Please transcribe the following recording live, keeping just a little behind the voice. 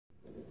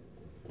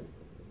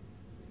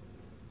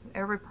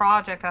Every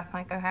project I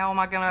think, how am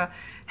I going to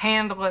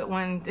handle it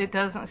when it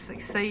doesn't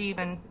succeed?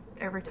 And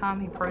every time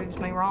he proves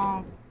me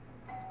wrong.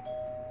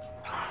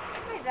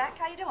 Hey, Zach,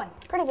 how you doing?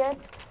 Pretty good.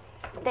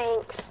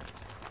 Thanks.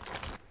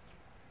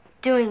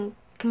 Doing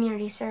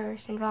community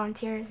service and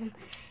volunteerism,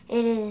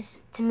 it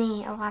is, to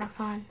me, a lot of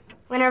fun.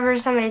 Whenever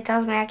somebody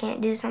tells me I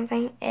can't do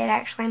something, it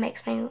actually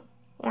makes me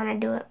want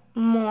to do it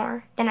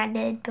more than I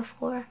did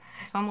before.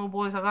 Some little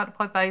boys like to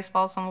play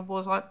baseball, some little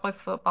boys like to play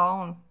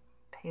football, and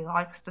he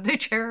likes to do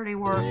charity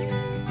work.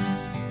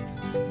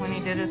 When he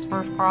did his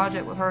first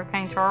project with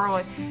Hurricane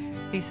Charlie,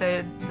 he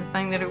said the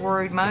thing that it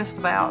worried most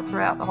about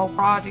throughout the whole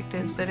project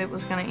is that it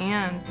was going to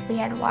end. We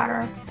had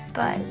water,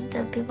 but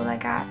the people that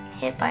got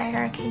hit by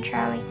Hurricane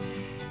Charlie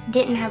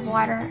didn't have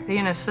water. He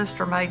and his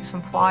sister made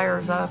some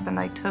flyers up and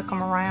they took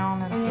them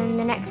around. And then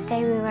the next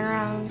day we went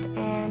around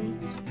and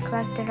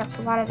collected up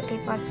the water that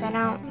people had sent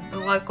out. The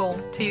local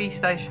TV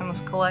station was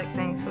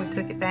collecting, so we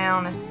took it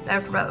down, and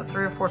after about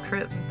 3 or 4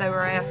 trips, they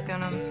were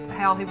asking him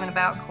how he went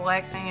about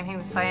collecting, and he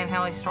was saying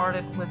how he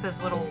started with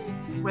his little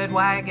red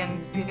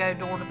wagon to go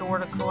door to door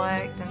to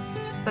collect, and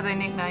so they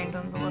nicknamed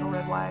him the Little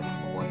Red Wagon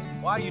Boy.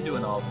 Why are you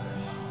doing all this?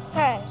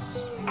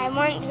 Because I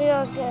want to be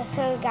able to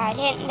who got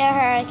hit in the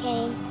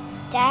hurricane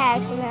to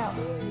have some help.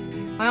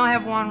 We only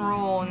have one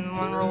rule, and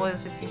one rule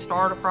is if you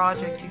start a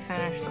project, you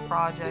finish the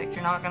project.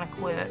 You're not going to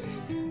quit.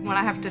 When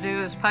I have to do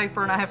his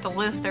paper and I have to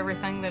list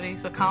everything that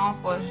he's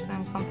accomplished,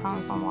 then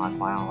sometimes I'm like,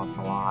 wow, that's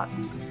a lot.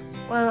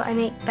 Well, I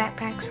make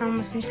backpacks for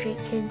homeless and street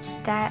kids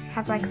that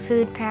have like a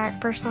food pack,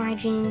 personal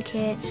hygiene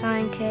kit,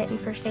 sewing kit, and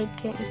first aid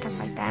kit and stuff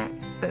like that.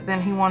 But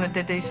then he wanted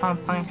to do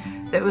something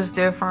that was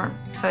different,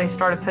 so he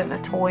started putting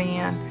a toy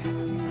in.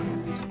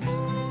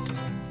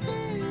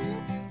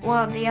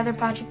 Well, the other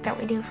project that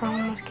we do for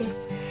homeless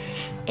kids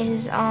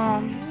is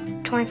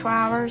 24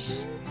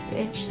 hours,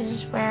 which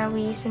is where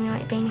we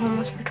simulate being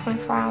homeless for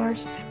 24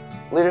 hours.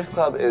 Leaders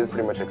Club is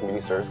pretty much a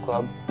community service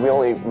club. We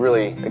only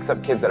really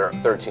accept kids that are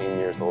 13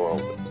 years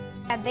old.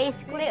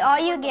 Basically, all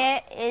you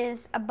get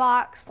is a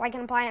box, like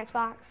an appliance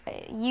box.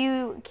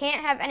 You can't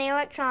have any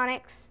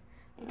electronics,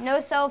 no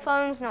cell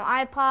phones, no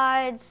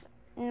iPods,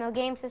 no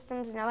game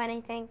systems, no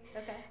anything.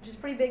 Okay, which is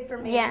pretty big for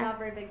me, Yeah. not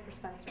very big for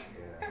Spencer.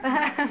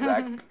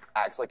 Zach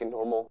acts like a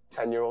normal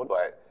 10-year-old,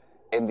 but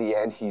in the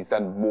end, he's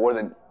done more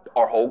than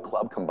our whole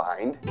club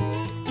combined.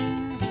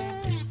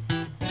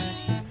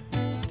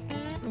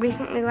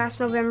 Recently, last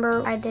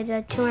November, I did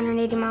a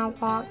 280-mile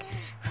walk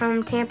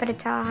from Tampa to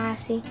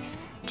Tallahassee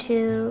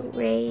to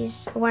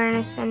raise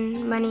awareness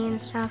and money and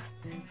stuff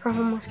for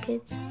homeless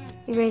kids.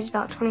 We raised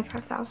about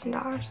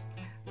 $25,000.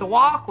 The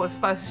walk was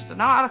supposed to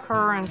not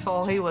occur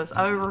until he was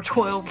over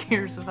 12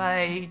 years of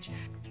age.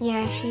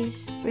 Yeah,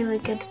 she's really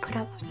good to put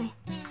up with me.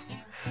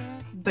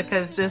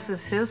 Because this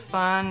is his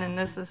fun and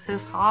this is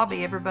his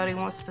hobby. Everybody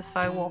wants to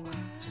say, well,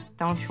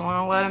 don't you want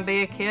to let him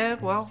be a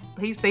kid? Well,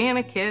 he's being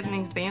a kid and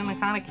he's being the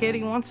kind of kid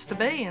he wants to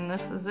be, and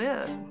this is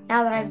it.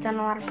 Now that I've done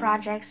a lot of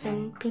projects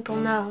and people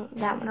know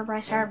that whenever I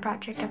start a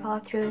project, I follow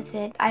through with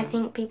it, I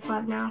think people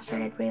have now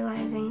started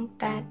realizing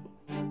that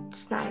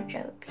it's not a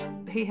joke.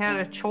 He had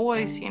a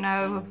choice, you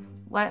know, of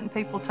letting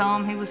people tell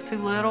him he was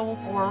too little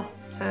or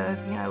to,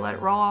 you know, let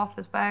it roll off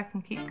his back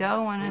and keep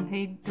going, and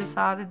he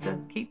decided to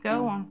keep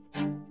going.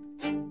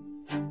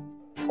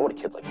 I want a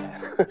kid like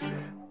that.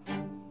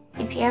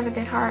 If you have a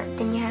good heart,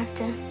 then you have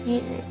to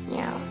use it, you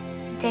know.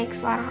 It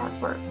takes a lot of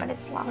hard work, but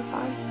it's a lot of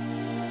fun.